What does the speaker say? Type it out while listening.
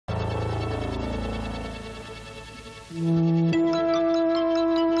The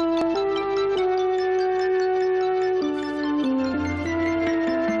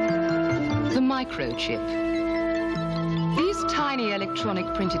microchip. These tiny electronic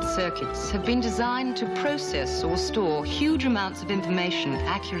printed circuits have been designed to process or store huge amounts of information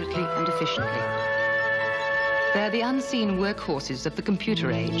accurately and efficiently. They're the unseen workhorses of the computer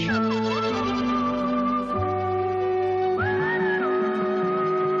age.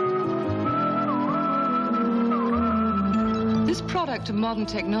 This product of modern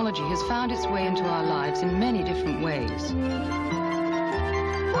technology has found its way into our lives in many different ways.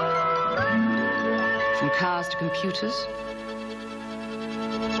 From cars to computers,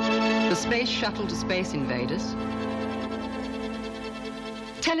 the space shuttle to space invaders,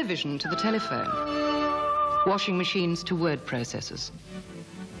 television to the telephone, washing machines to word processors.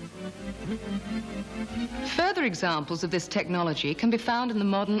 Further examples of this technology can be found in the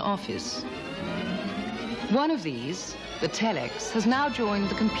modern office. One of these, the Telex, has now joined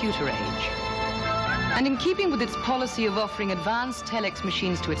the computer age. And in keeping with its policy of offering advanced Telex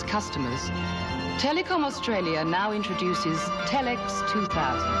machines to its customers, Telecom Australia now introduces Telex 2000.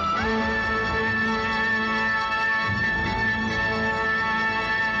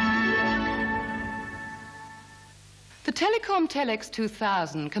 The Telecom Telex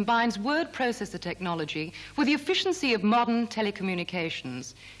 2000 combines word processor technology with the efficiency of modern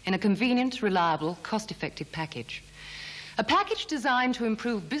telecommunications in a convenient, reliable, cost-effective package. A package designed to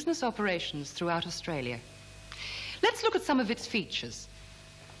improve business operations throughout Australia. Let's look at some of its features.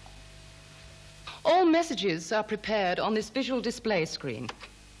 All messages are prepared on this visual display screen.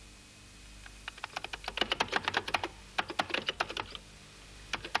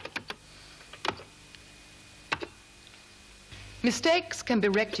 Mistakes can be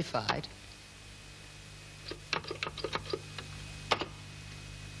rectified.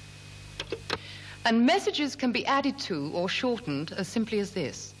 And messages can be added to or shortened as simply as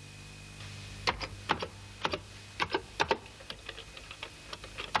this.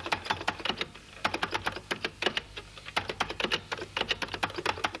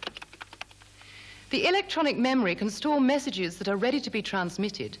 The electronic memory can store messages that are ready to be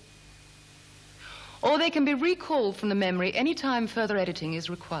transmitted, or they can be recalled from the memory any time further editing is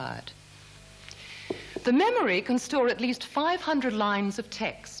required. The memory can store at least 500 lines of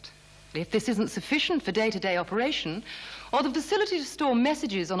text. If this isn't sufficient for day-to-day operation, or the facility to store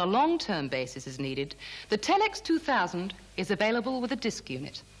messages on a long-term basis is needed, the Telex 2000 is available with a disk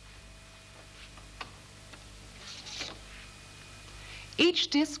unit. Each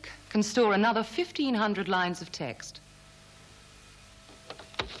disk can store another 1,500 lines of text.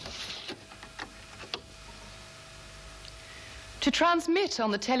 To transmit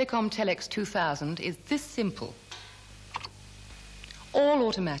on the Telecom Telex 2000 is this simple. All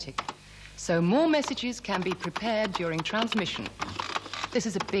automatic, so more messages can be prepared during transmission. This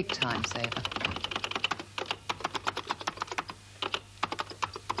is a big time saver.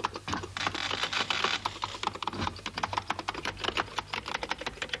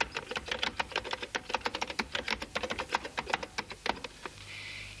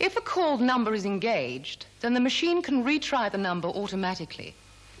 If a called number is engaged, then the machine can retry the number automatically.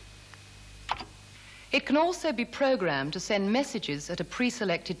 It can also be programmed to send messages at a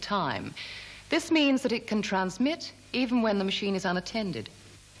pre-selected time. This means that it can transmit even when the machine is unattended.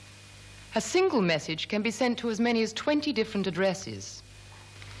 A single message can be sent to as many as 20 different addresses.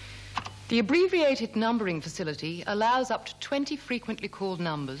 The abbreviated numbering facility allows up to 20 frequently called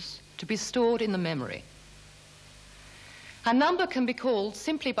numbers to be stored in the memory. A number can be called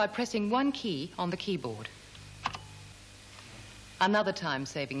simply by pressing one key on the keyboard. Another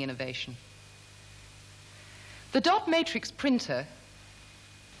time-saving innovation. The dot matrix printer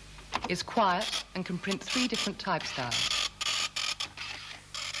is quiet and can print 3 different type styles.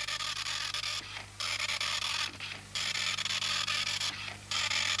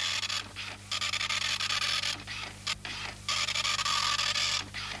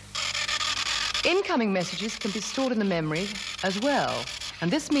 Incoming messages can be stored in the memory as well, and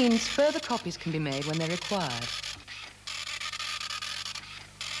this means further copies can be made when they're required.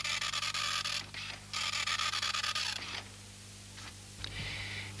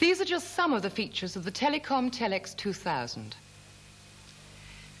 These are just some of the features of the Telecom Telex 2000.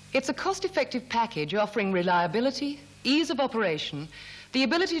 It's a cost-effective package offering reliability, ease of operation, the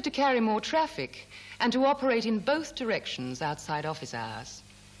ability to carry more traffic, and to operate in both directions outside office hours.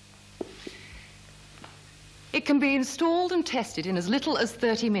 It can be installed and tested in as little as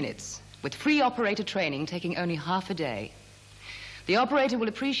 30 minutes, with free operator training taking only half a day. The operator will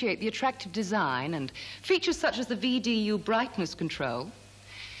appreciate the attractive design and features such as the VDU brightness control.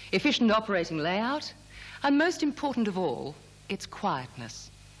 efficient operating layout, and most important of all, its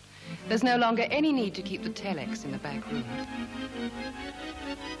quietness. There's no longer any need to keep the telex in the back room.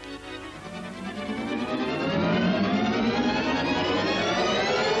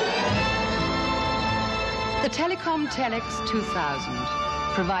 The Telecom Telex 2000,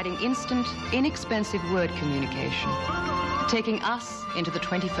 providing instant, inexpensive word communication, taking us into the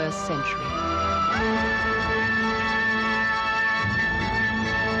 21st century.